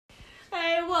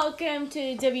Welcome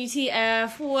to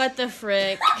WTF. What the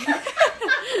frick?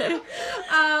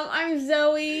 I'm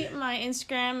Zoe. My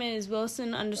Instagram is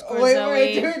Wilson_Zoe.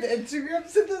 Wait, dude,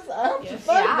 Instagram's in this app? Yes.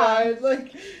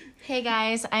 Like... Hey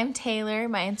guys, I'm Taylor.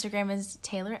 My Instagram is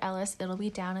Taylor Ellis. It'll be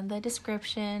down in the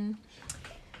description.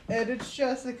 And it's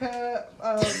Jessica.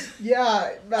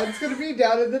 That's gonna be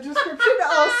down in the description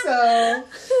also.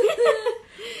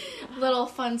 Little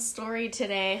fun story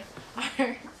today.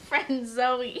 Our friend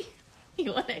Zoe.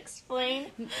 You want to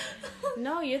explain?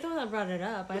 No, you're the one that brought it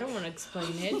up. I don't want to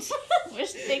explain it.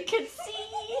 Wish they could see.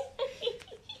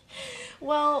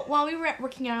 Well, while we were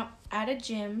working out at a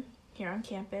gym here on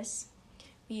campus,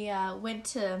 we went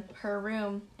to her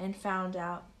room and found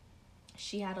out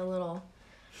she had a little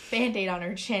Band-Aid on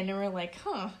her chin, and we're like,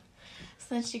 huh.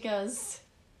 So then she goes,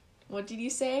 what did you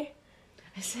say?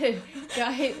 I said,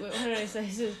 guy, what did I say? I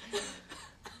said,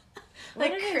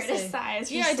 like,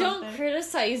 criticize. Yeah, don't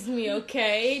criticize me,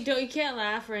 okay? You can't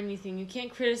laugh or anything. You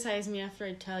can't criticize me after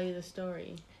I tell you the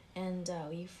story. And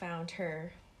we found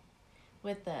her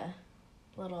with the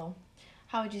little,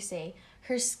 how would you say?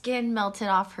 Her skin melted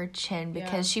off her chin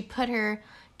because she put her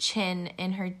chin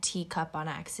in her teacup on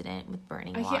accident with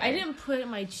burning water. I didn't put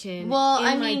my chin. Well,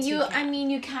 in my teacup.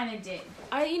 you kind of did.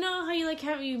 You know how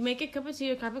you make a cup of tea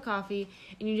or a cup of coffee,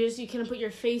 and you kind of put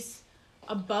your face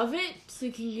above it so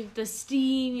you can get the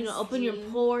steam. Open your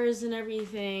pores and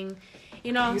everything.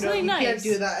 Something nice. You can't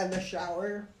do that in the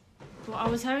shower. Well, I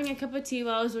was having a cup of tea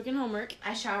while I was working homework.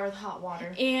 I shower with hot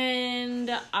water. And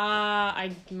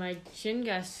my chin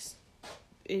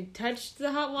it touched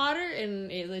the hot water and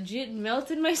it legit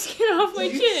melted my skin off my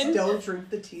chin. You still drink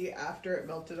the tea after it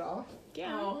melted off?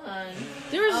 Yeah. Oh, hun.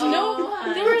 There was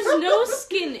no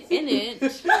skin in it.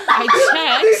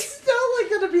 I There's checked. still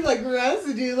gonna be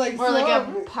residue, or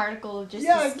a particle of just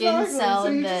the skin cell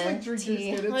in the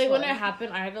tea. When it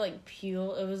happened, I had to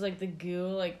peel. It was the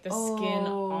goo, the skin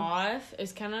off.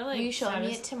 It's kind of Will you show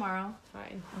me it tomorrow?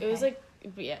 Fine. Okay. It was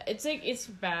but yeah, it's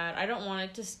bad. I don't want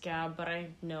it to scab, but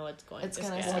I know it's going to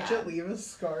scab. Watch it leave a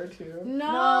scar too.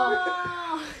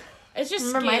 No. It's just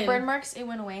Remember skin. my burn marks? It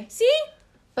went away. See?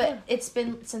 But it's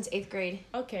been since 8th grade.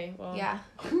 Okay, well. Yeah.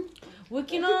 We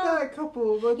can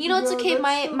it's okay.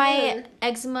 My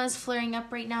eczema is flaring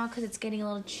up right now because it's getting a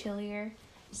little chillier.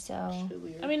 So.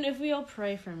 I mean, if we all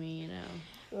pray for me,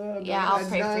 Yeah, I'll pray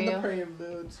for you. I'm not in the praying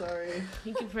mood, sorry.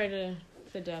 You can pray to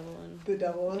the devil and... The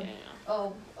devil? Yeah.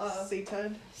 Oh,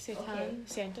 Satan? Satan? Okay.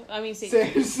 Santa? I mean,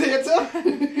 Satan. Santa? Santa,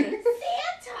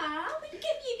 will you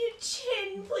give me a new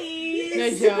chin, please? No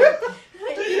joke.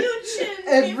 I need a new chin.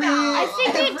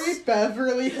 Every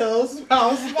Beverly Hills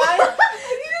housewife. I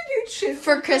need a new chin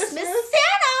for Christmas.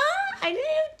 Santa, I need a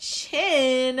new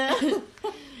chin.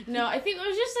 No, I think it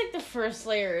was just the first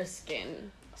layer of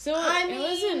skin. So it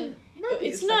wasn't... Maybe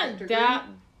It's not that...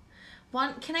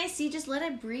 Can I see? Just let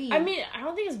it breathe. I mean, I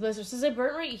don't think it's blister. Since I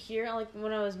burnt right here,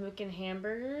 when I was making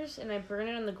hamburgers, and I burned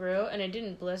it on the grill, and it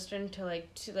didn't blister until it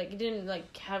didn't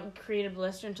create a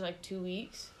blister until 2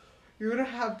 weeks. You're gonna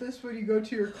have this when you go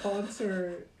to your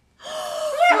concert.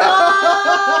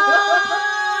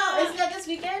 Isn't that this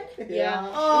weekend? Yeah.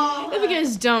 Oh. If you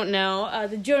guys don't know,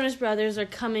 the Jonas Brothers are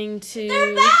coming to...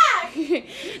 They're back!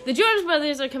 The Jonas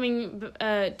Brothers are coming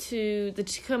to the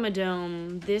Tacoma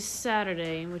Dome this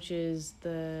Saturday, which is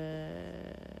the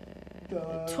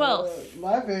 12th.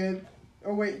 11th.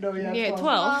 Oh, wait, no, yeah,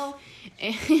 12th.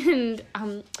 And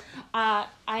I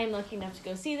am lucky enough to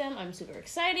go see them. I'm super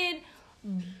excited.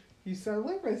 You sound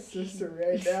like my sister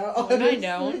right now. I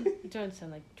don't. You don't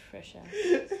sound like Trisha.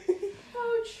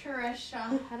 Oh,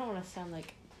 Trisha. I don't want to sound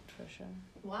like Trisha.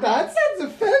 Wow. That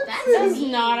sounds offensive. That's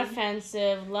not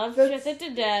offensive. Love Trisha to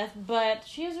death, but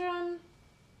she has her own...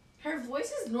 Her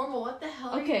voice is normal. What the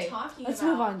hell are you talking let's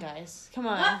about? move on, guys. Come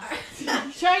on.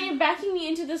 Charlie, you're backing me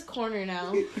into this corner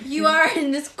now. You are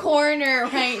in this corner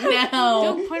right now.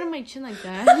 Don't point at my chin like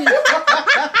that.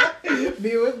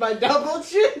 Me with my double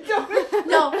chin.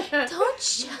 No, don't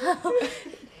show.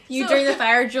 During the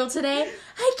fire drill today?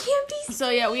 I can't be...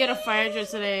 So, yeah, we had a fire drill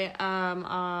today at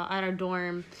our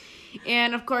dorm.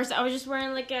 And, of course, I was just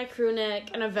wearing, a crew neck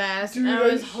and a vest. Dude, and I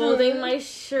was holding my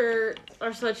shirt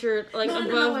or sweatshirt,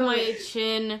 above my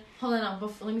chin. Hold on,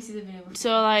 let me see the video.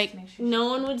 So, no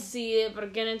one would see it. But,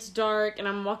 again, it's dark. And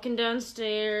I'm walking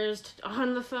downstairs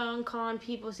on the phone, calling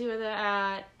people, see where they're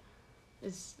at.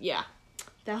 Yeah.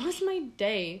 That was my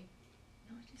day.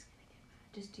 No, I'm just gonna get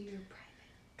mad. Just do your private.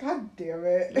 God damn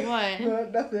it. What?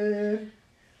 Nothing.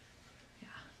 Yeah,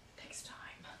 next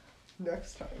time.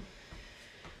 Next time.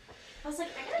 I was like,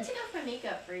 I gotta take off my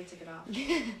makeup before you took it off.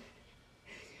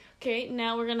 Okay,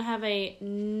 now we're gonna have a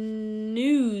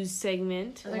news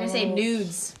segment. They're gonna say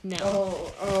nudes. No.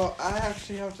 Oh, I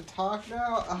actually have to talk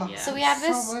now? Oh, Yeah. So we have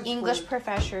this so much English work.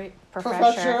 professor.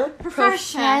 Professor.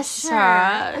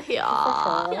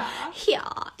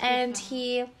 Yeah. And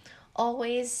he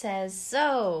always says,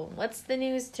 "So, what's the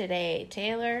news today,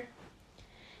 Taylor?"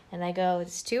 And I go,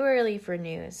 "It's too early for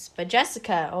news." But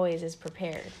Jessica always is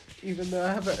prepared. Even though I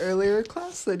have an earlier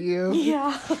class than you.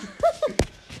 Yeah.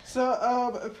 So,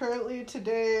 apparently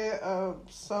today,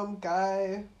 some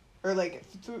guy, or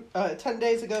 10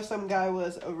 days ago, some guy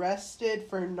was arrested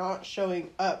for not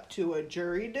showing up to a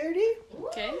jury duty.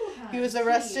 Okay. He was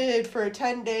arrested for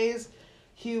 10 days.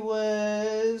 He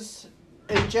was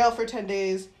in jail for 10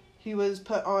 days. He was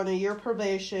put on a year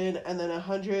probation and then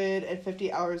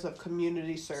 150 hours of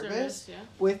community service Yeah.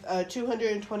 with a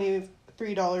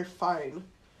 $223 fine.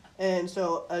 And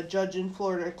so a judge in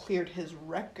Florida cleared his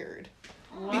record.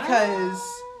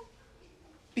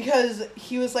 Because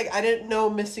he was like, I didn't know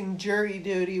missing jury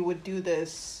duty would do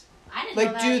this. I didn't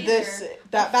Like, do this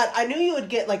that bad. I knew you would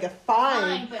get like a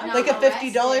fine, but not like a $50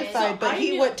 arrested. fine, So but I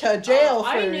he knew- went to jail for.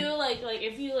 I knew like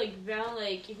if you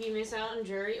if you miss out on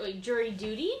jury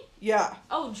duty. Yeah.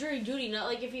 Oh, jury duty, not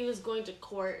like if he was going to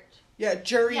court. Yeah,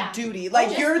 jury Yeah. duty. Like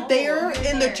just- you're there you're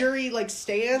in the there. jury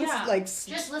stands, Yeah.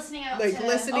 Just listening out Like, to...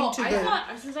 listening Oh, to I the.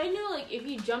 thought since I knew if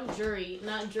you jump jury,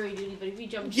 not jury duty, but if you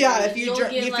jump jury, Yeah, if you you'll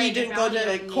get, if you a didn't go bounty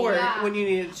to on you. court Yeah. when you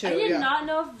needed to. I did yeah. not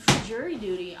know if jury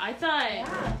duty. I thought.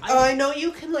 Yeah. I know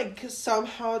you can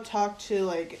somehow talk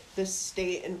to the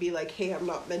state and be like, hey, I'm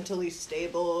not mentally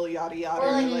stable, yada yada.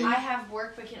 Or like, I have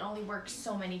work but can only work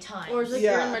so many times. Or it's you're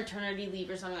Yeah. on maternity leave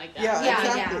or something like that. Yeah,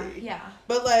 exactly. Yeah.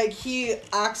 But he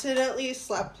accidentally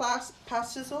slept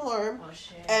past his alarm, Oh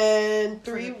shit. and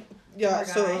Poor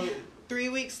so guy. 3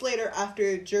 weeks later,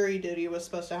 after jury duty was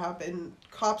supposed to happen,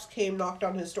 cops came, knocked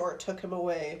on his door, took him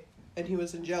away, and he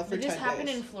was in jail for Did 10 this happen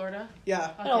days. in Florida?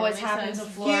 Yeah. It always that makes happens sense.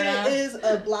 in Florida. He is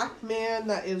a black man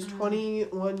that is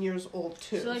 21 years old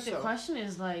too. So the question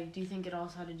is do you think it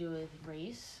also had to do with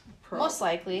race? Most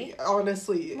likely.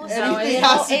 Honestly, Most anything likely.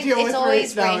 has to deal It's with always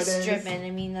race nowadays. driven. I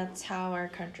mean, that's how our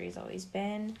country's always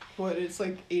been. What, it's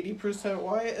 80%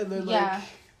 white and then Yeah.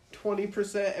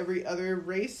 20% every other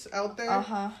race out there?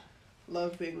 Uh-huh.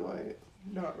 Love being white.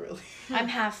 Not really. I'm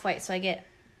half white, so I get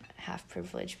half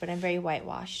privilege, but I'm very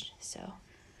whitewashed, so.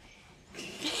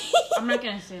 I'm not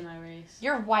gonna say my race.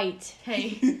 You're white.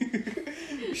 Hey.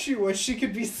 She wish she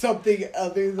could be something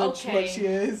other than Okay. what she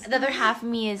is. The other half of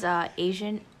me is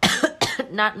Asian,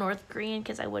 not North Korean,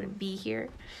 because I wouldn't be here.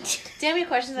 Do you know how many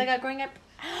questions I got growing up?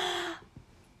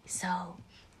 So,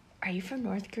 are you from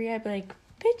North Korea? I'd be like,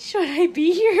 bitch, would I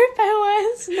be here if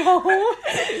I was?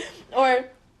 No. Or,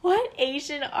 what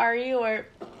Asian are you? Or,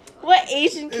 what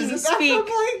Asian can you Isn't that speak?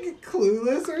 from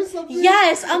Clueless or something?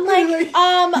 Yes, I'm like, Like-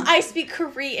 I speak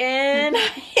Korean,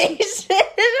 Asian.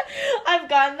 I've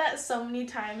gotten that so many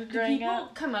times Do growing people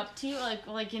up. come up to you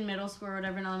like in middle school or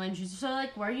whatever in elementary? So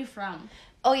where are you from?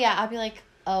 Oh yeah, I'll be like,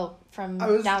 oh, from I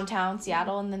was- downtown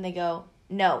Seattle, and then they go,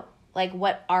 no, like,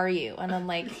 what are you? And I'm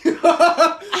like,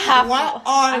 half. What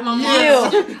are I'm a you?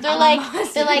 monster.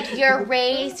 They're like your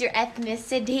race, your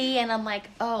ethnicity, and I'm like,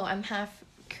 oh, I'm half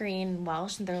Korean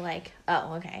Welsh, and they're like,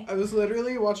 oh, okay. I was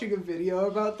literally watching a video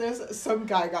about this. Some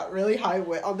guy got really high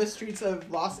wit on the streets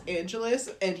of Los Angeles,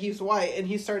 and he's white, and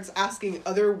he starts asking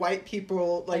other white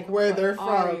people where they're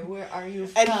from. Where are you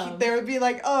And they would be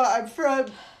like, oh, I'm from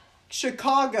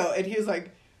Chicago. And he's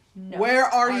like, No. where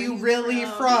are you really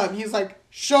from? He's like,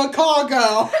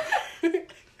 Chicago.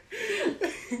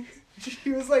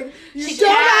 He was like, you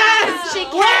dumbass!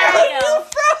 Chicago. Where are you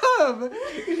from? And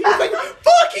he's like,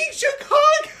 fucking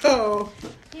Chicago!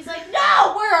 He's like,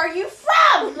 no, where are you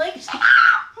from? Like, shut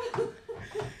up!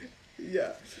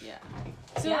 Yeah. Yeah.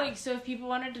 So Yeah. so if people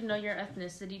wanted to know your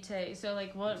ethnicity today, so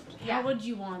what? Yeah. How would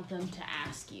you want them to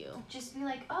ask you? Just be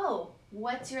like, oh,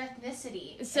 what's your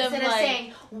ethnicity? So, Instead of like-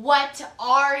 saying, what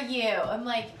are you? I'm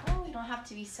like, oh, you don't have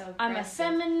to be so aggressive. I'm a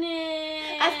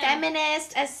feminist. A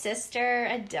feminist, a sister,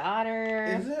 a daughter.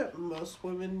 Isn't most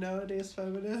women nowadays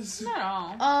feminists?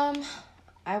 Not all.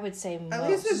 I would say most. At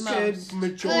least a good Most.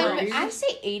 majority. I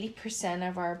say 80%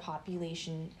 of our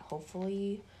population,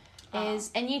 hopefully,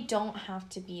 is, and you don't have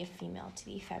to be a female to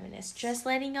be feminist. Just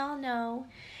letting y'all know.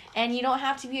 And you don't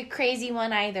have to be a crazy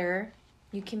one either.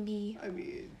 You can be,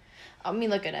 I mean,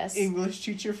 look at us. English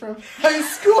teacher from high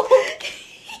school.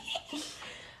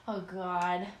 Oh,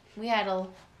 God. We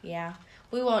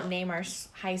won't name our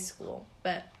high school,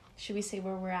 but should we say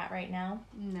where we're at right now?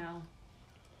 No.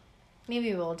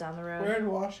 Maybe we'll down the road. We're in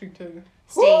Washington.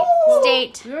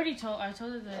 State. We already told. I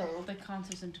told her the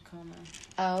concert's in Tacoma.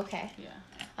 Oh, okay. Yeah.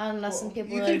 Unless some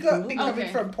people you are could like, be coming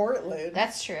from Portland.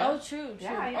 That's true. Oh, true.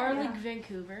 Yeah, or like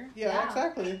Vancouver. Yeah,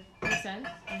 exactly. Makes sense.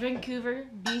 Vancouver,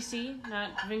 BC,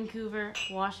 not Vancouver,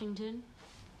 Washington.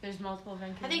 There's multiple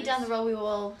Vancouvers. I think down the road we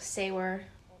will say what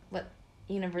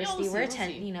university we're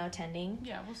attending.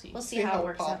 Yeah, we'll see. We'll see how it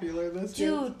works popular out. this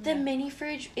Dude, is. the mini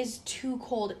fridge is too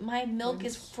cold. My milk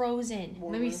is frozen.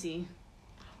 Let me see.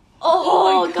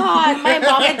 Oh God, my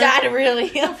mom and dad really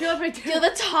Feel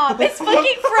the top. It's fucking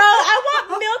frozen. I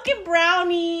want milk and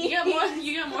brownie.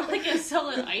 You got more like a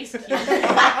solid ice cube.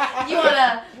 You want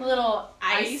a little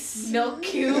ice milk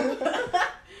cube?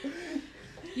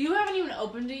 You haven't even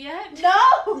opened it yet?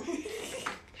 No.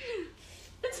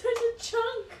 It's such a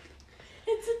chunk.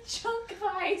 It's a chunk of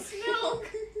ice milk.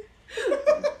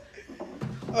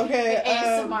 Okay.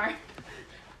 ASMR.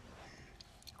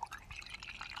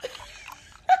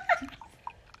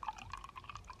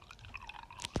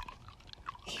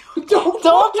 Don't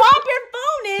drop your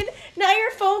phone in. Now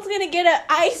your phone's gonna get an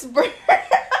iceberg.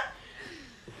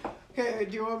 Okay,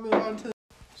 do you want to move on to...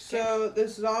 So,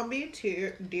 this zombie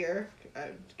deer...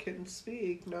 I can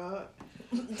speak, not...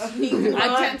 I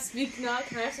can't speak now.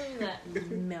 Can I have some of that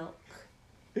milk?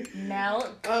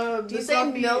 Milk? Do you say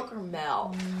milk or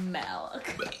milk? Milk.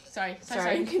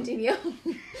 Sorry. Continue.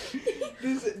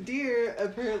 This deer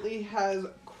apparently has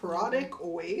chronic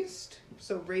waste,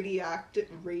 so radioactive.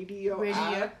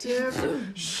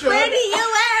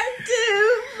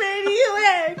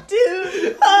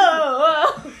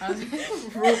 Oh.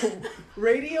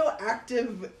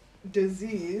 Radioactive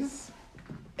disease,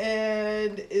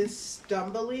 and is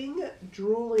stumbling,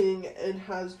 drooling, and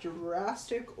has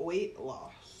drastic weight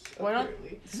loss.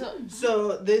 Apparently.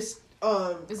 So this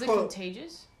is it quote,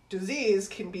 contagious? disease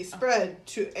can be spread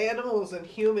to animals and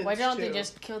humans. Why don't too. they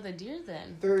just kill the deer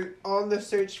then? They're on the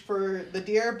search for the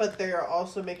deer, but they are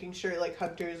also making sure like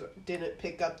hunters didn't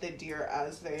pick up the deer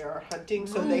as they are hunting.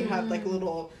 So they have like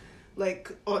little,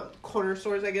 like on corner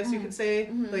stores, I guess you could say,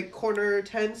 like corner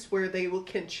tents where they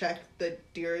can check the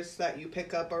deers that you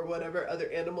pick up or whatever other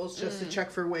animals just to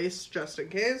check for waste just in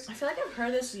case. I feel like I've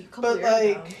heard this a couple But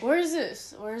years ago. Where is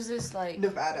this? Where is this like?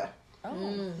 Nevada. Oh,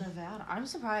 Nevada. I'm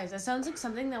surprised. That sounds like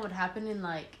something that would happen in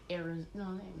like Arizona.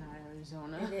 No, not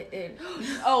Arizona.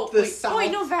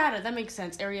 Nevada. That makes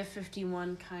sense. Area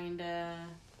 51, kinda.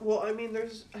 Well, I mean,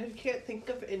 I can't think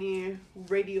of any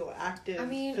radioactive. I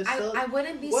mean, facility. I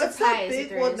wouldn't be What's surprised. the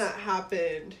big one that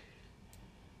happened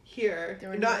here?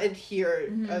 Not in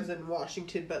here, as in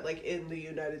Washington, but like in the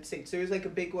United States. There was like a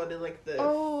big one in like the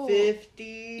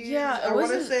 50s. Yeah, I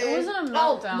want to say. It wasn't a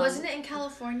meltdown. Wasn't it in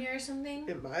California or something?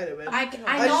 It might have been. I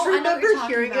just remember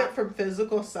hearing it from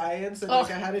physical science, and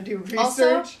like I had to do research.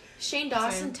 Also, Shane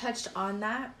Dawson touched on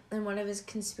that in one of his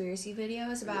conspiracy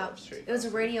videos about it was a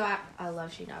radioactive. I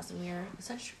love Shane Dawson. We are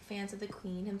such fans of the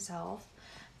Queen himself,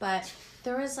 but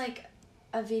there was like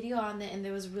a video on it, and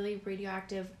there was really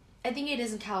radioactive. I think it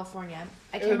is in California.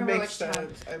 I can't remember which town.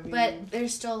 I mean, but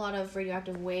there's still a lot of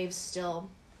radioactive waves still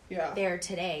there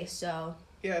today. So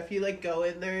yeah, if you like go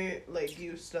in there, like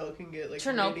you still can get like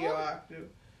Chernobyl? radioactive.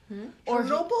 Or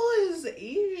Chernobyl is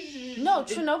Asia. No,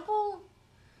 Chernobyl,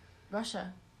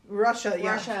 Russia.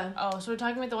 Russia. Oh, so we're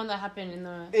talking about the one that happened in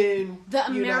the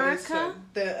America.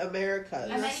 The Americas.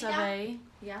 US of A.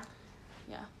 Yeah.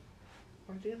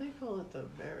 Or do they call it the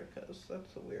Americas?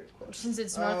 That's a weird question. Since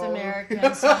it's North America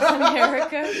and South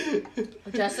America.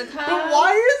 Jessica. But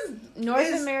why is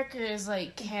North America is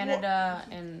like Canada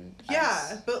and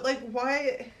us. But like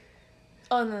why?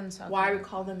 Oh, and then South. Why we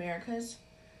call them Americas?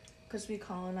 Because we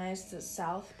colonized the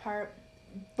south part.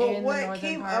 But what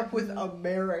came up with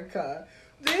America?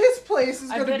 This place is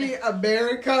gonna be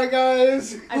America,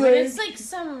 guys. I bet it's like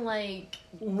some like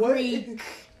Greek.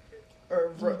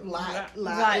 Or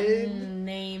Latin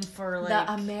name for like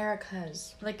the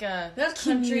Americas. Like a that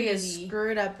country is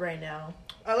screwed up right now.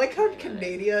 I like how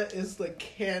Canada is like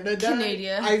Canada.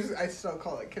 I still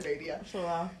call it Canada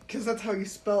because that's how you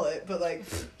spell it. But like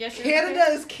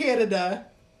Canada is Canada,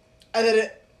 and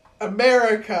then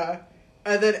America,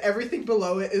 and then everything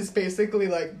below it is basically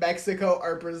like Mexico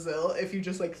or Brazil. If you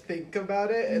just like think about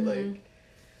it, and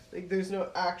like there's no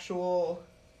actual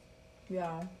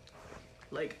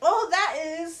like, oh, that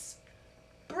is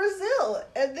Brazil,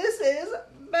 and this is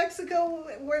Mexico,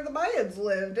 where the Mayans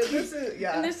lived, and this is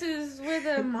and this is where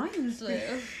the Mayans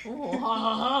live.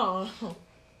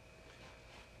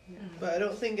 But I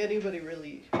don't think anybody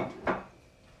really.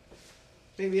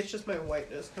 Maybe it's just my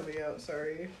whiteness coming out.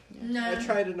 Sorry. No. I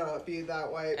try to not be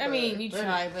that white. I mean, you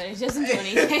try, but it doesn't do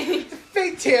anything.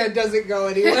 Fake tan doesn't go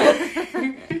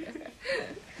anywhere.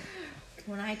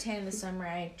 When I tan in the summer,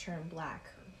 I turn black.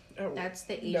 Oh, That's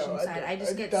the Asian side. I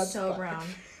just get so fine. brown.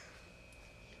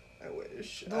 I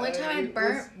wish. The only time I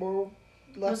burnt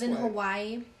was in white.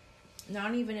 Hawaii.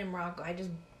 Not even in Morocco. I just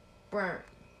burnt.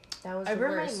 That was I the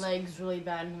burnt worst. my legs really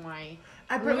bad in Hawaii.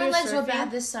 I burnt my legs so bad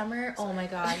this summer. Oh my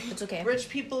god. It's okay. Rich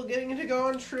people getting to go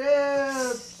on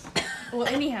trips. Well,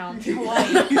 anyhow,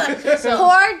 Hawaii. So,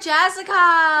 Poor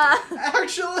Jessica!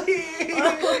 Actually.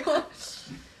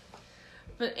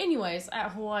 but anyways, at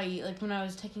Hawaii, like when I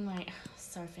was taking my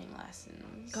surfing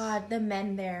lessons. God, the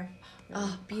men there.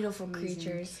 Oh, beautiful Amazing.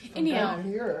 creatures. Anyhow, Down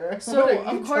here. so What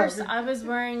are you of course talking- I was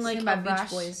wearing like Something a about Beach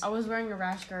rash. Boys. I was wearing a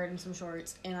rash guard and some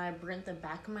shorts, and I burnt the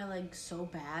back of my leg so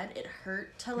bad it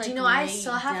hurt to like. Do you know I lay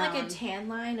still have like a down. tan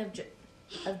line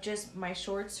of just my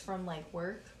shorts from like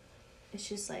work. It's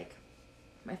just like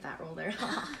my fat roll there.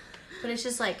 But it's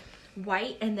just like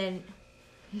white and then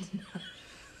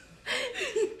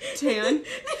tan. Did you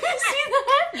see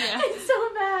that? Yeah. It's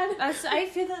so bad. I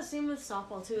feel that same with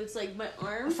softball too. It's like my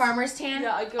arms. Farmer's tan?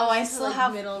 Yeah, it goes I to, still like,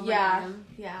 have middle of my yeah. arm.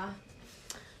 Yeah.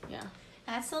 Yeah.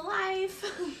 That's the life.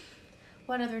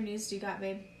 What other news do you got,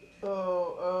 babe?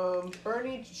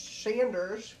 Bernie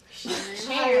Sanders Sanders.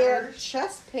 had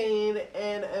chest pain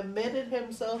and admitted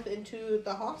himself into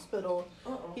the hospital.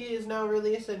 Uh-oh. He is now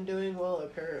released and doing well,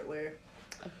 apparently.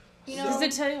 You Does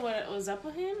it tell you what was up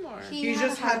with him, or He had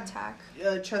just a heart had-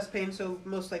 attack. Chest pain, so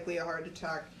most likely a heart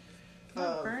attack.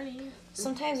 not Bernie?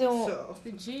 Sometimes they won't So,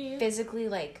 The G. physically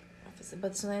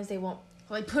but sometimes they won't.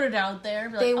 Like put it out there.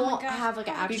 Be They like, oh my won't gosh, have like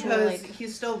an actual because like.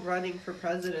 he's still running for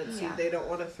presidency, Yeah. they don't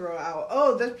want to throw out,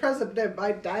 oh, this president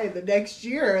might die the next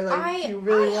year. Like, you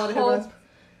really I want him hope as...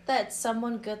 that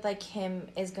someone good like him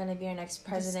is gonna be our next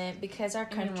president because our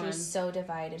country anyone. is so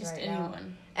divided Just right now.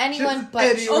 anyone. Anyone Just but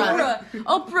anyone. Trump.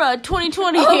 Oprah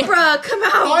 2020. Oprah, come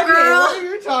out, Kanye, girl. what are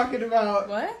you talking about?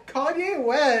 What? Kanye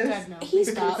West. God, no.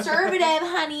 He's Stop. conservative,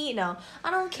 honey. No,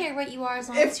 I don't care what you are as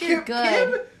long as If you're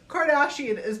Kim good.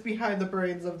 Kardashian is behind the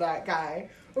brains of that guy,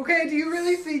 okay, do you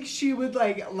really think she would,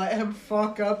 like, let him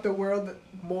fuck up the world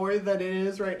more than it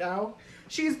is right now?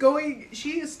 She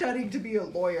is studying to be a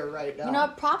lawyer right now. You know,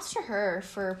 props to her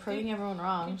for proving everyone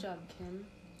wrong. Good job, Kim.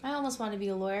 I almost want to be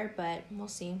a lawyer, but we'll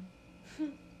see.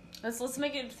 Let's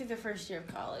make it through the first year of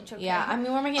college. Okay? Yeah, I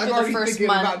mean, we're making it I'm through the already first thinking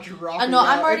month. about dropping I know,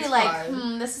 I'm out. already It's like,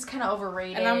 fine. this is kind of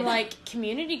overrated. And I'm like,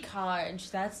 community college.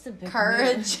 That's the big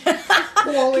courage.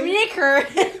 Calling. Community courage.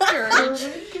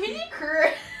 Courage. Community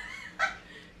courage.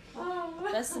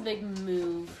 move. That's the big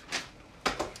move.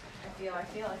 I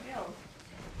feel.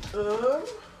 Um,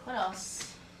 What else?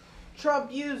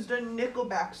 Trump used a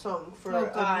Nickelback song for Oh, a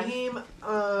God. meme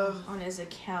On his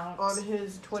account. on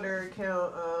his Twitter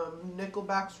account.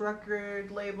 Nickelback's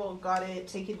record label got it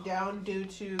taken down due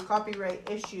to copyright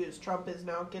issues. Trump is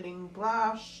now getting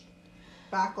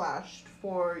backlash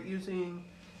for using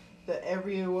the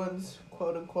everyone's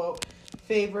quote unquote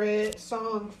favorite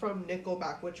song from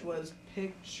Nickelback, which was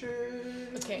Picture.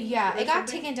 Okay. Yeah, it got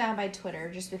something? taken down by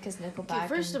Twitter just because Nickelback. Okay,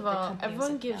 first and of the all, company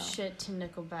everyone said gives no. shit to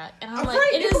Nickelback, and I'm I'm like,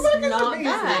 right, it is Nickelback is not amazing.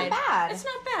 bad. Bad. It's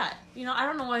not bad. You know, I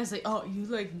don't know why it's like, oh, you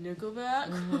like Nickelback?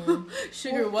 Mhm.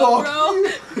 Sugar Well,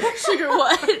 what, bro? Sugar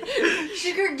what?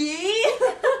 Sugar gee.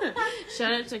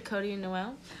 Shout out to Cody and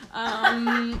Noel.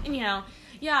 Anyhow,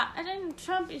 yeah, and then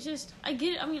Trump is just, I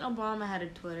get it. I mean, Obama had a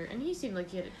Twitter, and he seemed like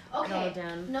he had it all Okay.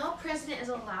 down. No president is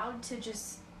allowed to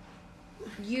just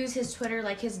use his Twitter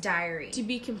like his diary. To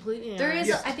be completely There is,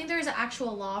 Yes. I think there is an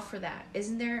actual law for that,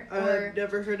 isn't there? I've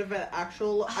never heard of an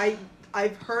actual.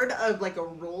 I've heard of like a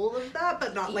rule of that,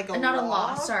 but not like a not law. a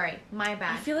law. Sorry, my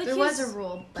bad. I feel like there was his a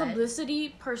rule. But publicity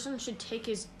person should take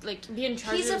his, like, be in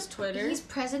charge of his Twitter. He's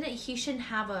president. He shouldn't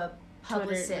have a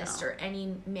publicist no. or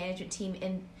any management team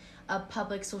in a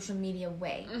public social media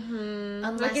way. Mm-hmm.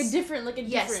 Unless- like a different.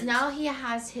 Yes, now he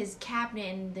has his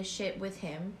cabinet and the shit with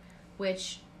him,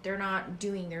 which they're not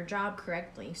doing their job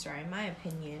correctly. Sorry, in my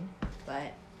opinion,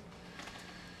 but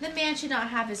the man should not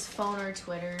have his phone or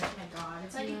Twitter. Oh my god,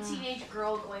 it's like a teenage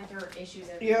girl going through her issues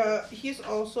every day. Yeah, he's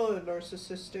also a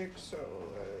narcissistic, so.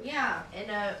 Yeah, and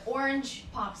a orange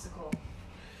popsicle.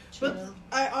 But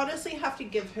I honestly have to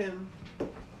give him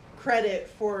credit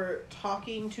for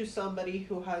talking to somebody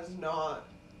who has not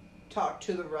talked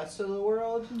to the rest of the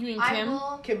world. You mean I Kim?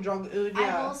 will. Kim Jong Un, I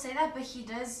yeah. will say that, but he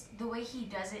does the way he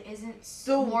does it isn't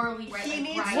So, morally right. he like,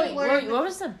 needs right. to Wait, learn- what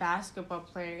was the basketball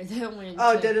player that went?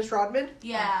 Oh, to- Dennis Rodman?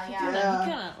 Yeah, He yeah. kinda, Yeah. He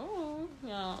kinda, oh,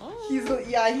 yeah. Oh. He's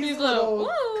He's a little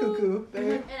like, "Ooh." cuckoo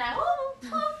there. And I.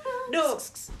 No,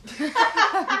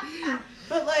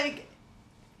 but like,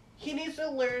 he needs to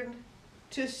learn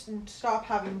to stop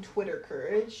having Twitter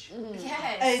courage.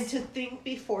 Yes. And to think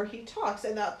before he talks,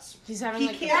 and that's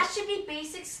that should be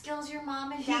basic skills your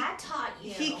mom and dad taught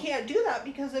you. He can't do that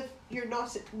because if you're not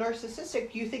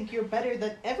narcissistic, you think you're better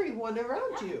than everyone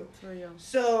around you. For real.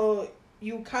 So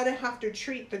you kind of have to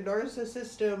treat the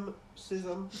narcissism.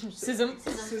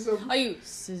 Are you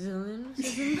sizzling?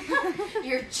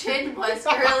 Your chin was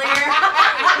earlier.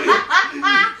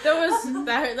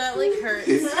 that like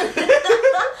hurts.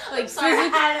 Like sorry, I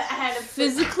had to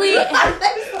physically.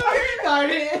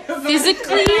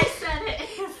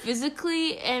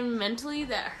 Physically and mentally,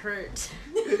 that hurt.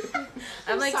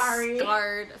 I'm like sorry.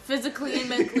 Scarred. Physically and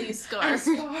mentally scarred. I'm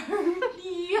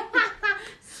scarred.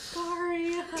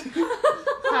 Sorry.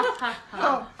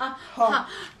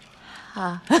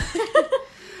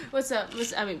 What's up?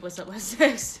 What's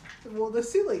next? Well, the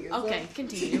ceiling is okay. up.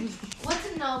 Continue.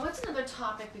 What's another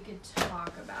topic we could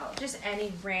talk about? Just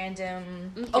any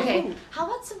random. Okay. Okay. How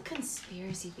about some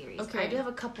conspiracy theories? Okay. I do have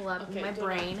a couple up in my go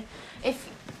brain. on. If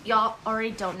y'all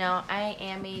already don't know, I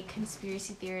am a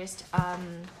conspiracy theorist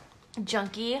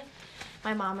junkie.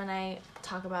 My mom and I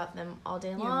talk about them all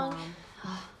day long.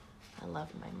 Oh, I love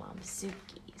my mom. Suki.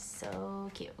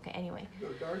 So cute. Okay, anyway. Go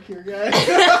dark here, guys.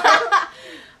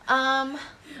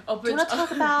 Do you want to talk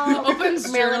about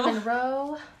Marilyn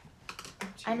Monroe?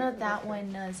 I know that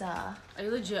one is Are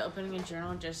you legit opening a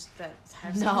journal just that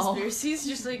has No. conspiracies?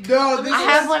 Just like No, I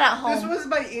have one at home. This was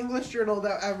my English journal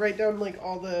that I write down like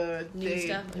all the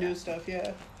New stuff?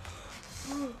 Yeah.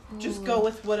 Just go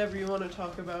with whatever you want to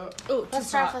talk about. Oh, Let's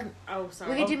start with. Oh,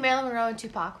 sorry. We could do Marilyn Monroe and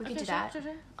Tupac. We could do that.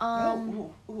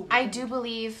 I do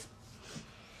believe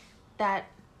that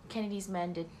Kennedy's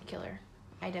men did kill her.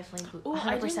 I definitely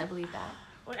 100% believe that.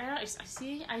 Wait,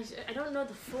 I don't know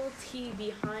the full tea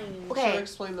behind. Okay. So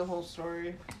explain the whole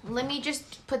story. Let me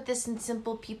just put this in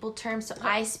simple people terms so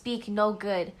I speak no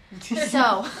good.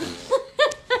 So.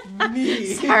 Me.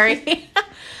 Sorry.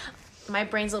 My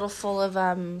brain's a little full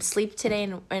of sleep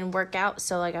today and workout,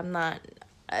 so like I'm not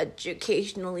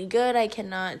educationally good. I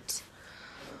cannot.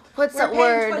 What's that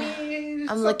word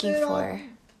I'm looking for?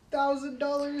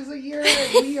 $1,000 a year,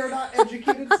 and we are not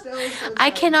educated still. So I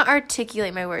cannot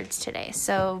articulate my words today,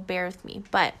 so bear with me.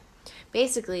 But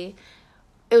basically,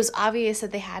 it was obvious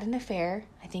that they had an affair.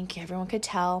 I think everyone could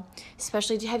tell.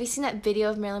 Especially, have you seen that video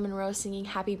of Marilyn Monroe singing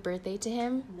 "Happy Birthday" to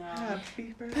him? No.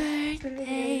 Happy Birthday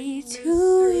to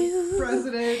you,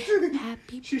 President.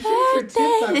 Happy She shakes her tits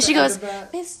birthday. at And she the end goes, of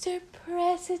that. "Mr.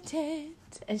 President,"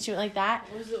 and she went like that.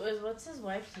 What's his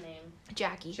wife's name?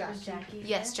 Jackie. Jackie.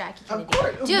 Yes, Jackie Of Kennedy.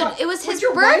 course. Dude, What? it was Would his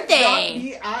your wife birthday. not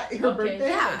be at your birthday?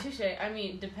 Yeah. Touche. I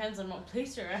mean, depends on what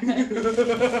place you're at. Strip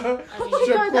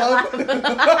club.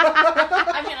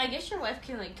 I I guess your wife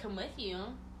can like come with you.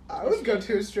 I would go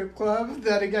to a strip club.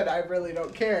 Then again, I really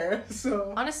don't care.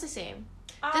 So Honestly, same.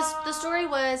 The story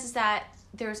was that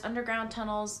there's underground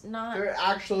tunnels. Not there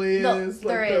actually No, is. Like,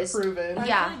 there they're is. proven. I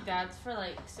Yeah. feel like that's for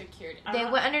like security. they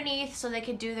went underneath so they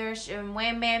could do their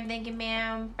wham bam thinking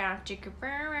bam bow chicka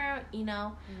bow, you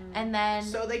know, and then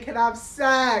So they can have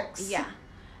sex. yeah,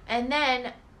 and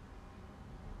then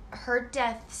her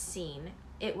death scene.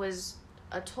 It was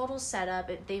a total setup.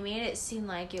 They made it seem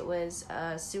like it was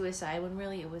a suicide when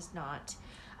really it was not.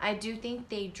 I do think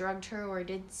they drugged her or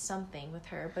did something with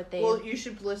her, but they. Well, you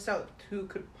should list out who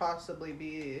could possibly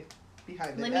be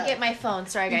behind the Let death. me get my phone.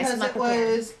 Sorry, guys. Because I'm not it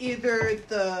prepared. was either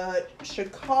the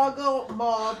Chicago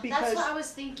mob, That's because what I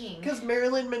was thinking.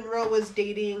 Marilyn Monroe was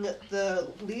dating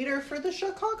the leader for the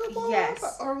Chicago mob.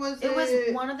 Yes. Or was It was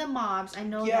one of the mobs. I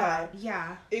know Yeah. that.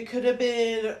 Yeah. It could have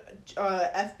been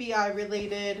FBI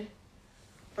related,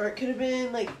 or it could have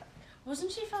been like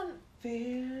Wasn't she found?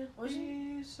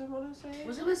 Vietnamese, I want to say. It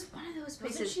was one of those Wasn't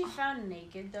places. she found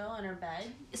naked though on her bed?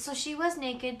 So she was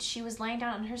naked. She was laying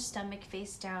down on her stomach,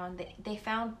 face down. They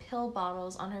found pill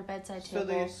bottles on her bedside So table.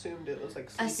 they assumed it was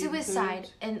like A sleeping suicide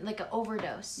pills? and like an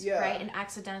overdose, Yeah. right? An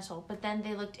accidental. But then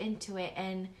they looked into it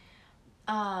and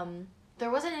there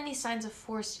wasn't any signs of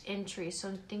forced entry. So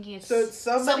I'm thinking it's, So it's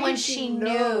somebody someone she knew.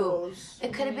 knows.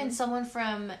 It could have been someone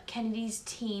from Kennedy's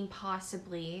team,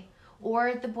 possibly,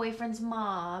 or the boyfriend's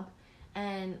mob.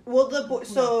 And Well,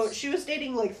 so knows? she was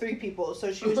dating like 3 people.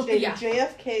 So she was dating Yeah.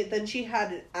 JFK, then she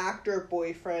had an actor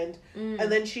boyfriend,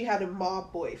 and then she had a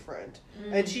mob boyfriend.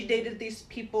 And she dated these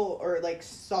people, or like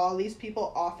saw these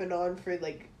people off and on for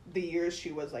like the years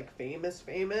she was like famous.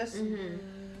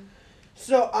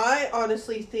 So I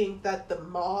honestly think that the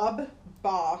mob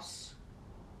boss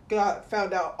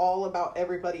found out all about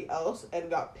everybody else and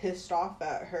got pissed off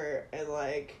at her and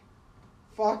like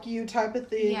fuck you type of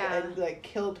thing, Yeah. and like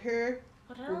killed her.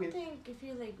 But I don't Okay. think if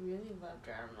you like really loved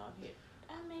her, I don't know if you.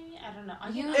 Maybe, I don't know.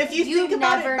 If you think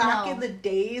about it back know. in the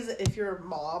days, if you're a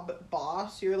mob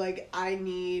boss, you're like, I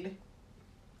need...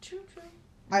 True.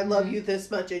 I love you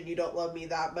this much and you don't love me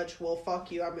that much. Well,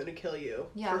 fuck you. I'm gonna kill you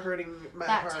for hurting my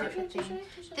heart. Type of thing.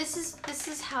 This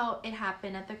is how it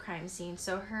happened at the crime scene.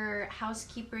 So her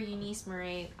housekeeper Eunice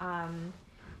Murray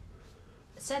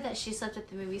said that she slept at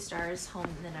the movie star's home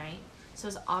in the night. So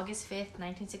it was August 5th,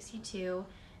 1962.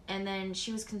 And then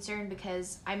she was concerned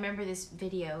because I remember this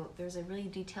video. There's a really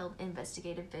detailed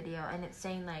investigative video, and it's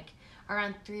saying like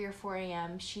around 3 or 4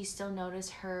 a.m. she still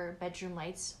noticed her bedroom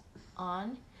lights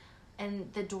on.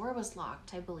 And the door was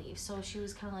locked, I believe. So she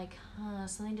was kind of like,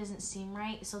 something doesn't seem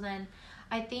right. So then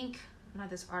I think,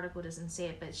 not this article doesn't say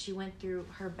it, but she went through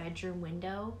her bedroom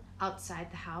window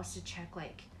outside the house to check,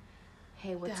 like,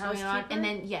 hey, what's going on? And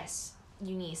then, yes,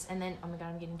 Eunice. And then, oh my God,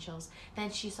 I'm getting chills.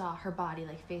 Then she saw her body,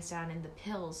 like, face down in the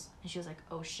pills. And she was like,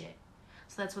 oh, shit.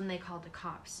 So that's when they called the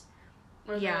cops.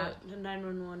 Or the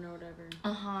 911 or whatever.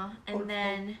 Uh-huh. And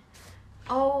then,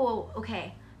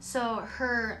 okay. So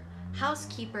her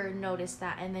housekeeper noticed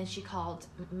that, and then she called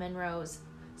Monroe's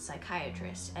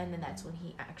psychiatrist, and then that's when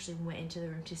he actually went into the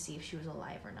room to see if she was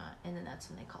alive or not, and then that's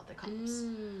when they called the cops.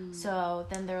 So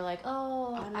then they're like,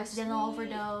 honestly, accidental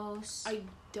overdose. I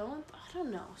don't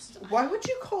know. Why would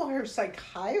you call her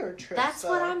psychiatrist? That's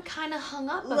what I'm kind of hung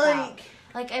up about.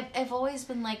 Like I've always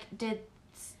been like, did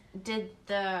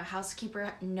the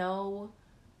housekeeper know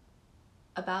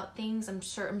about things? I'm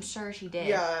sure she did.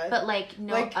 Yeah. But like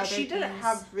other she didn't things.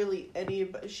 have really any.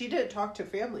 She didn't talk to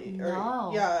family.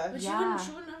 No. But she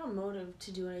wouldn't have a motive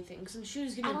to do anything since she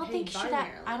was getting paid by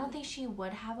Marilyn. I don't think she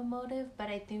would have a motive, but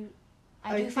I do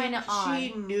find it odd.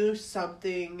 She knew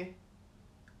something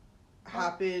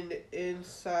happened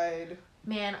inside.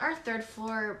 Man, our third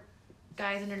floor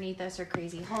guys underneath us are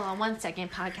crazy. Hold on 1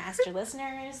 second, podcaster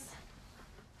listeners.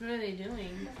 What are they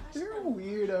doing? They're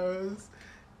weirdos.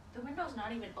 The window's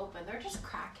not even open. They're just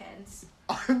crackheads.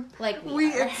 Like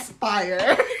we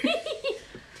inspire.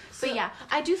 But yeah,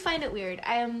 I do find it weird.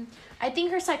 I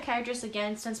think her psychiatrist,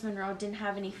 again, since Monroe didn't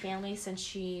have any family since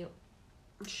she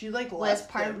like was left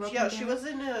part them. of Yeah, she was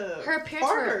in her parents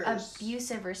were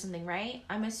abusive or something, right?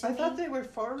 I'm assuming. I thought they were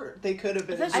farmers. They could have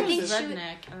been. I think she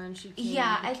redneck, and then she came.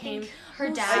 Yeah, I think her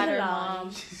dad or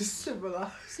mom.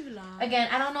 Again,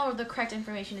 I don't know the correct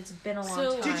information. It's been a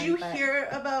long time. Did you hear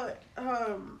about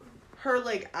her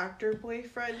like actor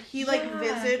boyfriend? He like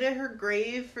visited her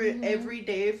grave for every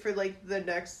day for like the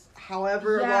next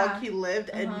however long he lived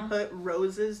and put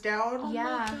roses down.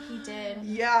 Yeah, he did.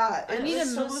 Yeah, I need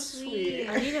so sweet.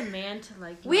 I need a man to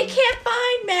like. We can't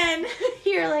find men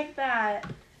here like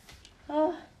that.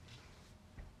 Oh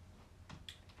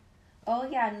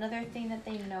yeah, another thing that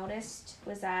they noticed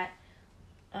was that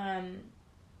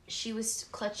she was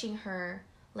clutching her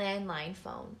landline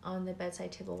phone on the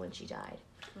bedside table when she died.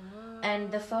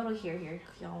 And the photo here,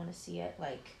 if y'all want to see it,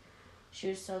 like, she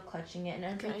was still clutching it and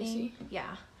everything. Can I see?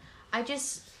 Yeah.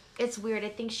 It's weird. I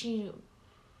think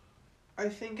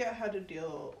it had to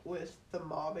deal with the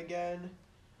mob again.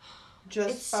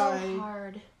 It's so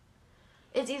hard.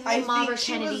 It's either the mob or Kennedy's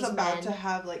men. I think she was about to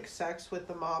have, like, sex with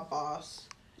the mob boss.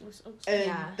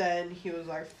 And then he was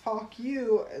like, fuck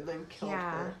you, and then killed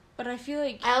her. But I feel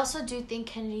like... I also do think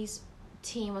Kennedy's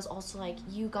team was also like,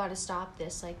 you gotta stop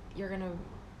this. Like, you're gonna...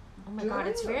 Oh my God,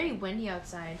 it's very windy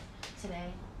outside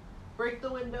today. Break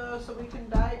the window so we can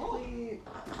die, please.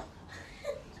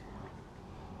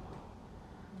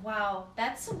 Wow,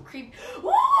 that's some creep.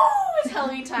 Woo! It's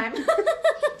Halloween time.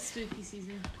 Spooky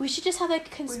season. We should just have like a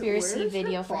conspiracy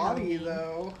video for Halloween.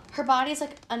 Though? Her body's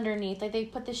like underneath. Like they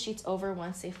put the sheets over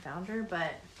once they found her,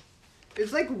 but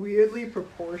it's like weirdly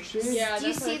proportioned. Yeah. Do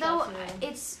you see though?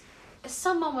 It's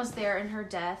someone was there in her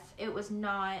death. It was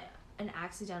not an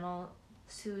accidental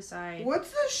suicide. What's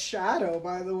the shadow,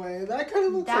 by the way? That kind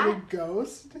of looks like a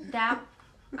ghost. That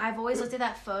I've always looked at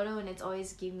that photo and it's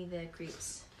always given me the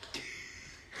creeps.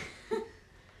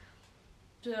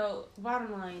 So,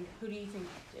 bottom line, who do you think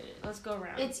did it? Let's go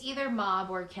around. It's either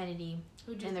Mob or Kennedy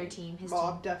and their team. His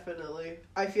Mob, team. Definitely.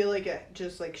 I feel like it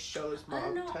just like shows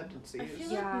mob tendencies. I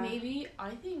feel like maybe.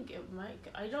 I think it might.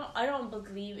 I don't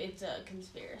believe it's a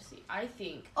conspiracy. I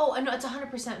think. Oh, no, it's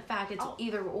 100% fact. It's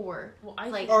either or. Well, I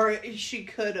like, or she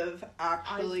could have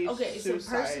actually. So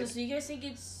you guys think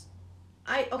it's.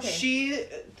 She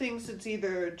thinks it's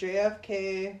either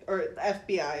JFK or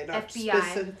FBI, not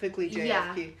specifically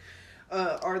JFK.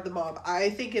 Yeah. Or the mob. I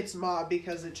think it's mob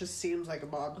because it just seems like a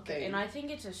mob thing. And I think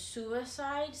it's a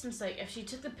suicide since, like, if she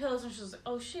took the pills and she was like,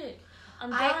 oh shit, I'm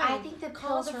dying. I think the Call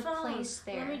pills the were phone. placed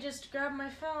there. Let me just grab my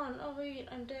phone. Oh wait,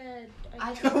 I'm dead.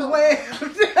 I think Wait.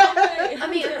 I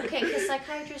mean, okay, because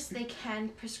psychiatrists, they can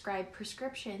prescribe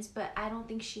prescriptions, but I don't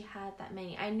think she had that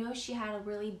many. I know she had a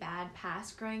really bad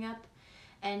past growing up,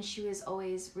 and she was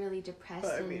always really depressed.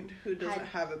 But I and mean, who doesn't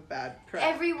have a bad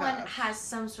everyone past? has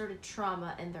some sort of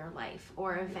trauma in their life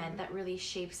or event that really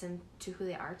shapes them to who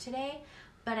they are today.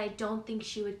 But I don't think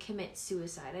she would commit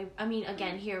suicide. I mean,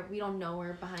 again, here, we don't know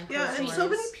her behind closed Yeah, and doors. so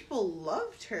many people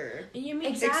loved her. You mean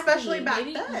Exactly. Especially back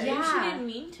maybe, then. Maybe Yeah. she didn't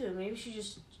mean to. Maybe she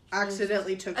just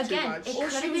Accidentally took too Again, much. it Or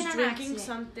could she have was been an drinking accident.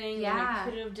 something. Yeah. And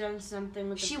it could have done something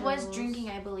with the She pills. was drinking,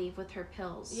 I believe, with her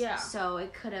pills. Yeah. So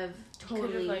it could have totally...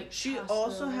 Could have, like, She passed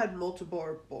also away. had multiple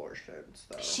abortions,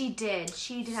 though. She did.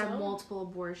 She did have So? multiple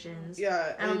abortions.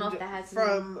 Yeah, I don't know and if that has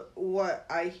from what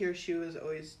I hear, she was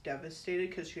always devastated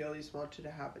because she always wanted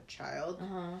to have a child.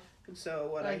 Uh-huh. And so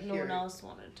what Like I no hear, one else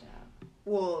wanted to have.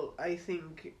 well, I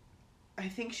think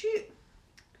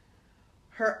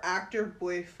her actor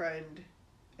boyfriend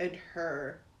and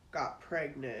her got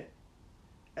pregnant,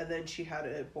 and then she had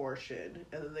an abortion,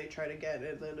 and then they tried again,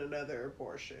 and then another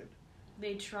abortion.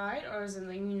 They tried, or is it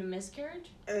like, you mean a miscarriage?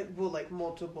 Well, like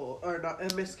multiple, or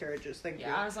not, miscarriages, thank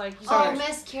Yeah, I was like, you Oh, Sorry.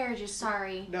 miscarriages,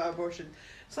 sorry. you. No, abortion.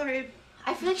 Sorry.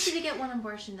 I feel like she did get one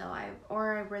abortion, though. I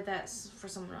read that for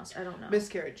someone else. I don't know.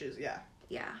 Miscarriages, yeah.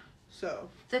 Yeah. So.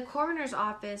 The coroner's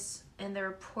office in the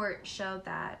report showed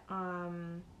that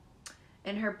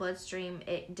in her bloodstream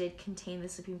it did contain the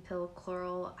sleeping pill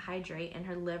chloral hydrate, and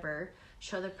her liver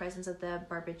showed the presence of the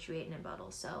barbiturate in a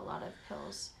bottle, so a lot of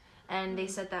pills. And they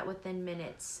said that within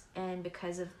minutes, and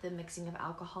because of the mixing of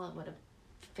alcohol, it would have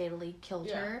fatally killed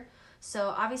her. So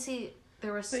obviously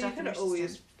there was So stuff you can in her always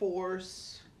system.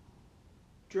 force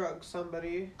drug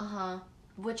somebody.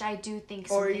 Which I do think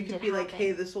Or something you could did be like, happen.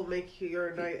 hey, this will make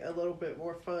your night a little bit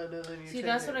more fun, and then you See, change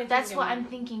that's it. what I think. That's what I'm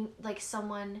thinking, like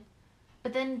someone...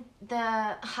 But then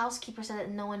the housekeeper said that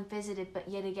no one visited, but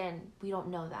yet again, we don't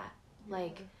know that.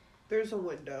 Like... There's a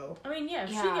window. I mean, yeah, if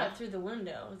she Yeah. got through the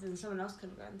window, then someone else could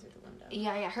have gotten through the window.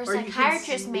 Yeah, her Or you can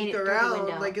psychiatrist made sneak it through the around,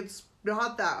 window. like it's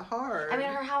not that hard. I mean,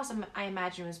 her house, I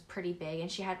imagine, was pretty big,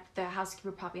 and she had... The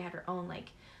housekeeper probably had her own, like...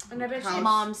 And I bet House. she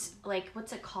Mom's, like,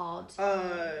 what's it called?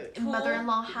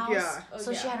 Mother-in-law house. Yeah. Oh,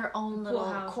 So she yeah. had her own Pool little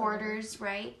house, quarters,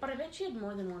 right? But I bet she had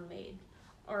more than one maid.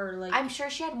 Or, like... I'm sure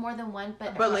she had more than one,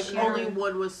 but like she only had-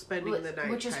 one was spending the night.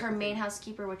 which was type her of main thing.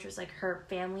 housekeeper, which was like her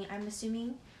family, I'm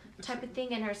assuming, type of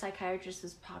thing, and her psychiatrist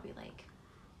was probably like.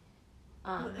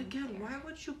 But again, why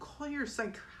would you call your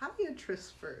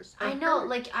psychiatrist first? I know,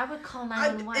 like I would call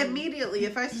 911 immediately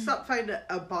if I find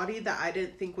a body that I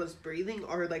didn't think was breathing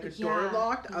or like a door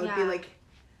locked, I would be like,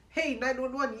 "Hey,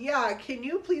 911, yeah, can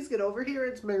you please get over here?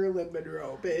 It's Marilyn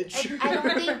Monroe, bitch." I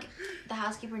don't think the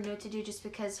housekeeper knew what to do just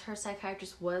because her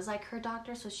psychiatrist was like her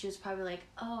doctor, so she was probably like,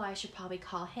 "Oh, I should probably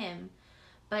call him."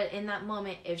 But in that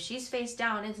moment, if she's face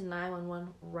down, it's 911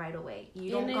 right away.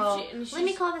 You don't go, let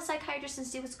me call the psychiatrist and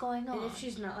see what's going on. And if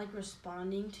she's not, like,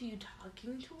 responding to you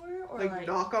talking to her, or, like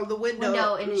knock on the window.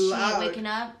 No, and she ain't loud. waking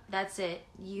up, that's it.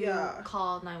 You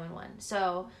call 911.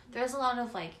 So there's a lot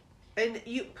of, like... And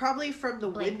you probably from the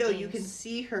Like window, you can things.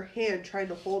 see her hand trying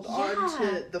to hold on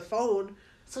to the phone.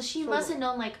 So she must have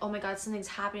known, like, oh my god, something's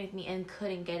happening with me, and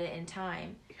couldn't get it in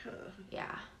time.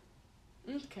 Yeah.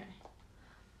 Okay.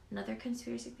 Another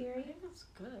conspiracy I theory? think that's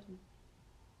good.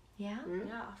 Yeah?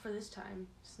 Yeah, for this time.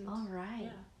 Since, Alright. Yeah.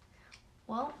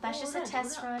 Well, that's just a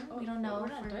test run. We don't know We're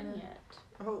if not we're done gonna... yet.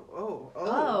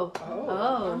 Oh.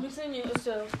 I'm just saying you.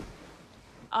 So,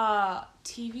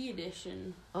 TV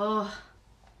edition. Oh.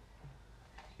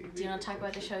 Do you want to talk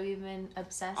about the show you've been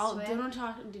obsessed with? I'll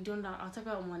talk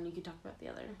about one. You can talk about the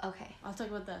other. Okay. I'll talk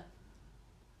about the.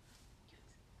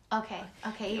 Okay.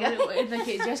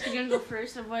 Okay, Jessica, you gonna go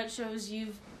first of what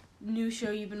new show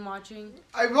you've been watching?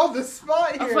 I'm on the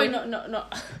spot here. Oh, wait, no.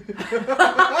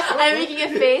 I'm making a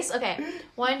face. Okay.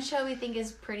 One show we think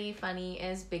is pretty funny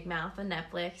is Big Mouth on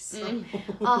Netflix.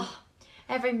 Oh,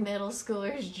 every middle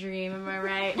schooler's dream, am I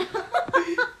right?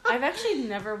 I've actually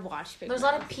never watched Big There's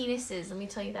Mouth. a lot of penises, let me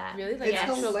tell you that. Really? Like It's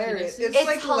actual hilarious. penises? It's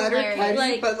like hilarious.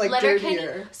 Letterkenny, but like Letterkenny.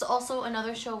 dirtier. So also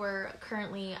another show we're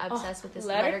currently obsessed with is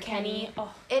Letterkenny. Letterkenny.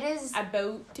 Oh, It is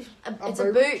about. it's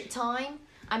about time.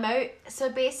 I'm out. So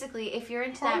basically, if you're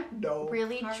into that no.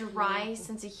 really dry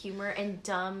sense of humor and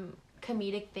dumb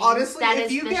comedic things, Honestly, that if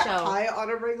is you the get show. high on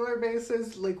a regular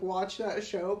basis, like watch that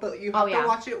show, but you have to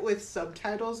watch it with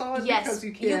subtitles on because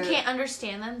you can't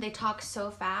understand them. They talk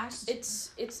so fast.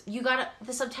 It's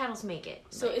The subtitles make it.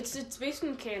 so it's based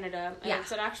in Canada. And Yeah.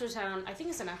 it's an actual town. I think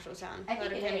it's an actual town. I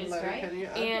think it Letterkenny. is, right? Letterkenny,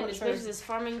 I'm And not it's sure. basically this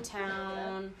farming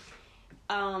town.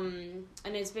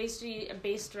 And it's basically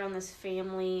based around this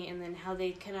family and then how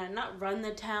they kind of not run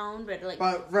the town, but like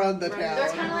run the town. They're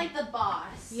kind of like the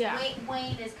boss. Yeah.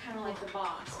 Wayne is kind of like the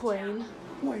boss. Wayne.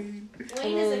 Wayne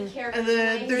is a character. And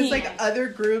then there's like other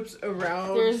groups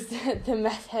around. There's the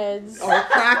meth heads. Or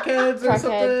crackheads or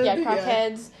something. Yeah,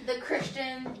 crackheads. The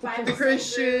Christian. The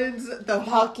Christians. The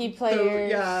hockey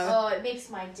players. Oh, it makes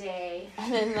my day.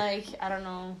 And then like, I don't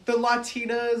know. The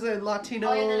Latinas and Latinos.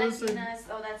 Oh, yeah, the Latinas.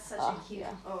 Oh, that's such a cute. Yeah.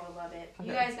 Oh, I love it. Okay.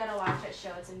 You guys gotta watch that show.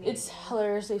 It's amazing. It's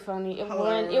hilariously funny. It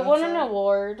Hilarious. won an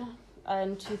award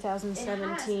in It 2017.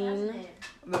 has, hasn't it?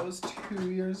 That was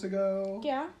 2 years ago.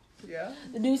 Yeah. Yeah.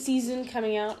 The new season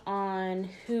coming out on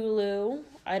Hulu.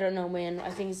 I don't know when. I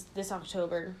think it's this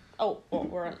October. Oh, well,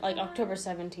 we're on, like October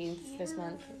 17th this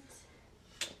month.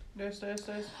 Nice.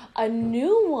 A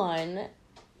new one.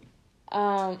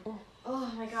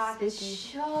 Oh my god, this Spooky.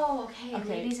 show. Okay, Okay.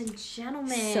 ladies and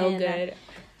gentlemen. So good.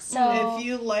 So If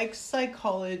you like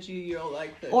psychology, you'll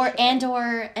like this. or show.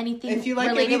 anything If you like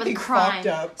related anything with crime. fucked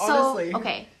up, honestly. So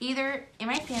okay, either in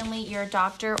my family you're a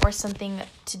doctor or something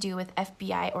to do with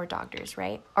FBI or doctors,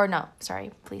 right? Or no,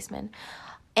 sorry, policemen.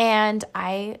 And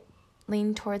I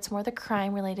lean towards more the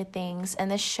crime related things, and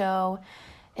this show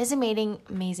is amazing.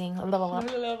 Blah, blah,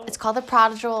 blah. It's called The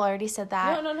Prodigal. I already said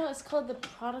that. No. It's called The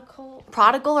Prodigal.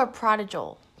 Prodigal or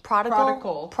Prodigal?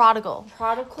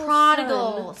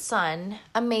 Prodigal son.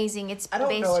 Amazing. It's I don't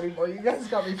based know anymore. You guys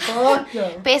got me fucked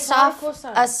up. based Prodigal off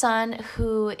son. a son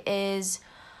who is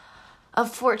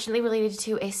unfortunately related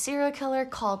to a serial killer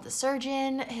called the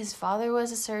Surgeon. His father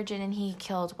was a surgeon, and he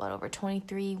killed over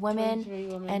 23 women, 23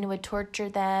 women. and would torture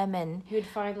them, and He would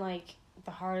find like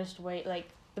the hardest way, like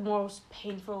the most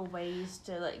painful ways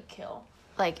to like kill.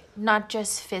 like not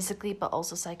just physically but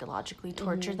also psychologically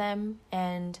torture them.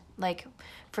 And like,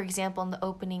 for example, in the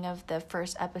opening of the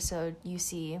first episode, you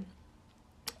see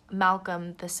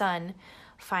Malcolm, the son,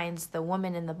 finds the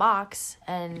woman in the box,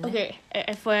 and Okay,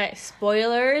 FYI,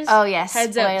 spoilers. oh yes,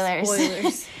 Heads spoilers. up,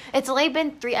 spoilers. It's only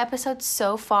been 3 episodes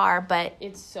so far, but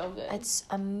It's so good. it's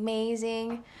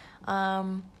amazing.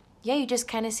 Yeah, you just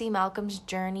kind of see Malcolm's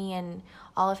journey and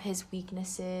all of his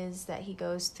weaknesses that he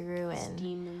goes through, and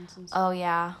demons and stuff. oh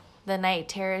yeah, the night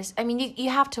terrors. I mean, you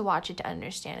have to watch it to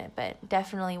understand it, but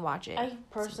definitely watch it. I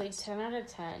personally 10 out of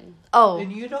 10. Oh,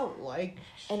 And you don't like.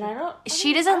 And I don't.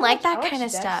 She doesn't like that I watch kind of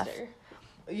stuff. Dexter.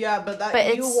 Yeah, but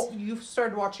But you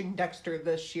started watching Dexter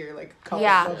this year, like a couple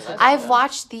yeah, months ago. I've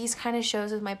watched these kind of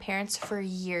shows with my parents for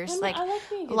years, I mean, like I like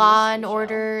being a good Law and mystery show.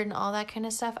 Order and all that kind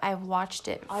of stuff. I've watched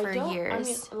it for years. I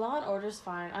mean, Law and Order's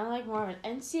fine. I like more of an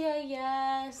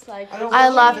NCIS. Like I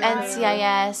love Yeah.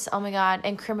 NCIS. Oh my god,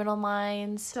 and Criminal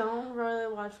Minds. Don't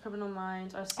really watch Criminal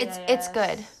Minds or CIS. It's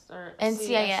good. Or NCIS.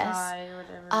 CSI or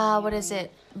whatever. What is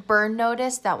it? Burn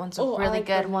Notice. That one's a Oh, I really like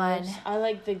good Burn one. Notice. I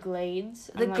like The Glades.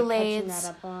 The I'm, like, catching Glades. that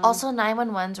up on. Also,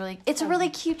 911's really. It's a really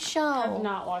cute show. I've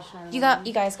not watched 911.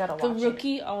 You guys gotta The watch it.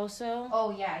 Rookie also.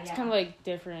 Oh yeah, It's kind of like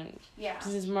different. yeah.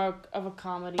 Because it's more of a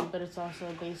comedy, but it's also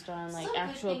based on like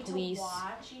actual police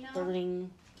learning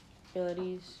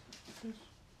abilities.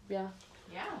 Yeah.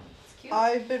 Yeah, it's cute.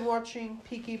 I've been watching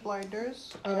Peaky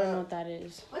Blinders. I don't know what that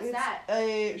is. What's It's that?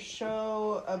 a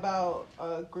show about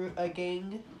a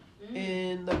gang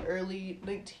in the early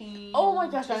 19. Oh my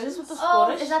gosh, is this what the Oh,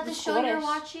 Scottish? is that the show you're Scottish-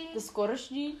 watching? The Scottish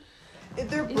dude?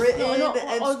 They're Is- Britain and there's,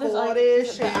 like,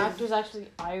 Scottish. the and actor's actually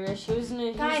Irish. He was in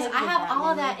it. Guys, I have all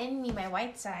of that in me, my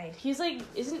white side. He's like,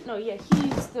 he's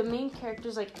the main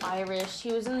character's like Irish.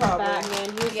 He was in the Probably.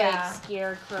 Batman. He was Yeah. like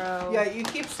Scarecrow. Yeah, you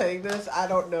keep saying this. I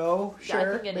don't know. Yeah, I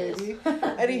Sure, think it maybe.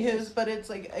 Anywho's, but it's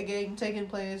like a gang taking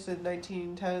place in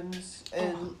 1910s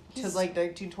and to he's- like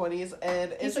 1920s,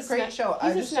 and it's he's a a great snack- show. he's I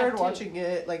a just snack started too. watching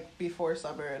it like before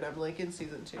summer, and I'm like in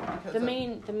season 2 because The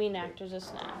main actor's a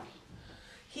snack.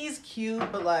 he's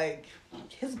cute, but like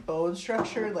his bone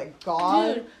structure, like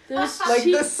God. Dude, those Like the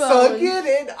cheekbones. sunken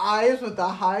in eyes with the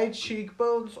high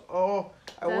cheekbones. Oh,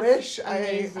 I That's wish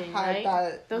amazing, I had right?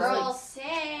 that. Those, that- like-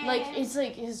 sick. Like it's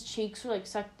like his cheeks were like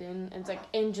sucked in. It's like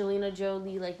Angelina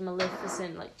Jolie, like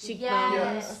Maleficent, like cheekbones.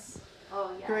 Yes.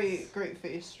 Oh yes. great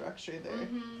face structure there.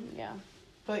 Mm-hmm. Yeah,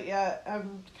 But yeah,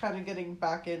 I'm kind of getting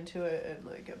back into it and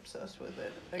like obsessed with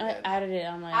it I again. added it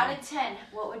on my. Out of 10,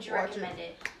 what would you Watch recommend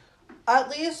it? At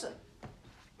least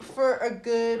for a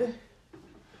good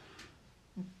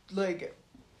like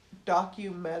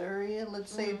documentary,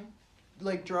 let's say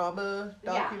like drama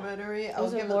Yeah. documentary. I'll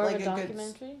Was give it it more like of a a good.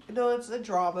 documentary? No, it's a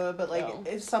drama, but like Oh.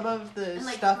 it's some of the And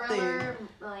like stuff thriller,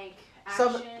 like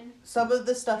Some- action. some of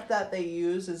the stuff that they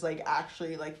use is like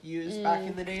actually like used back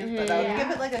in the days, but I would give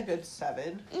it like a good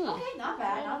 7. Okay, not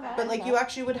bad. But like you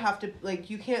actually would have to like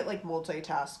you can't like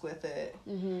multitask with it.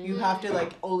 You have to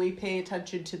like only pay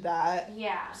attention to that.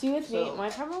 Yeah. See, with me, my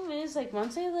problem is like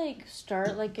once I like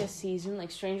start like a season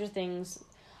like Stranger Things,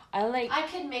 I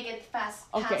could make it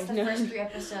past the first 3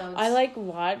 episodes. I like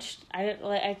watched.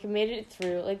 I made it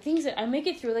through like things that I make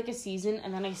it through like a season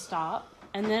and then I stop.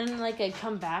 And then, like, I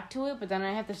come back to it, but then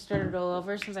I have to start it all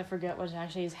over since I forget what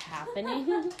actually is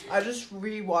happening. I just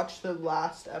rewatched the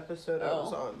last episode I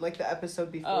was on. Like, the episode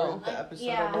before the episode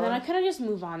I'm on. And then I kind of just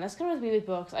move on. That's kind of with me with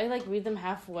books. I, like, read them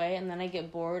halfway, and then I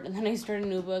get bored, and then I start a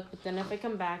new book. But then if I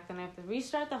come back, then I have to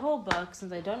restart the whole book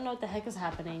since I don't know what the heck is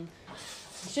happening.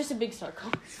 It's just a big circle.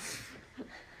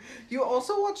 You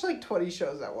also watch, like, 20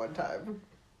 shows at one time.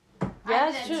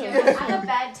 Yeah, that's true. I have a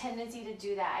bad tendency to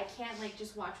do that. I can't, like,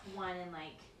 just watch one and,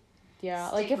 like... Yeah,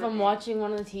 like if I'm watching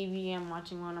one on the TV, I'm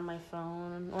watching one on my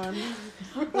phone, or I'm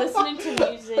listening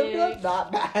to music. That's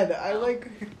not bad. I,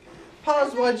 like,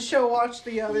 pause one show, watch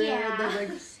the other, and then, like,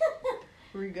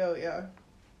 re-go,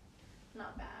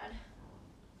 Not bad.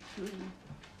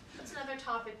 That's another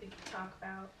topic we could talk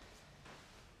about.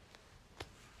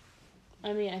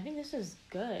 I mean, I think this is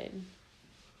good.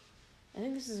 I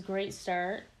think this is a great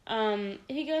start.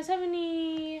 If you guys have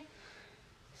any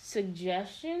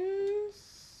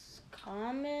suggestions,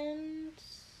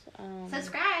 comments,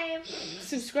 subscribe.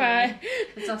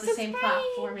 It's not the same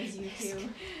platform as YouTube.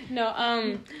 No,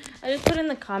 I just put in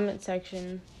the comment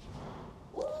section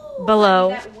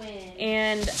below,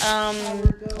 and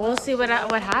we'll see what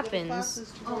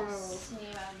happens. Oh, same.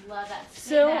 I love that.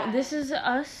 So this is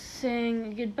us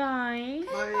saying goodbye.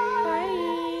 Bye.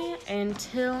 Bye.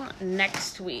 Until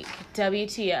next week.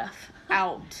 WTF.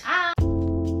 Out.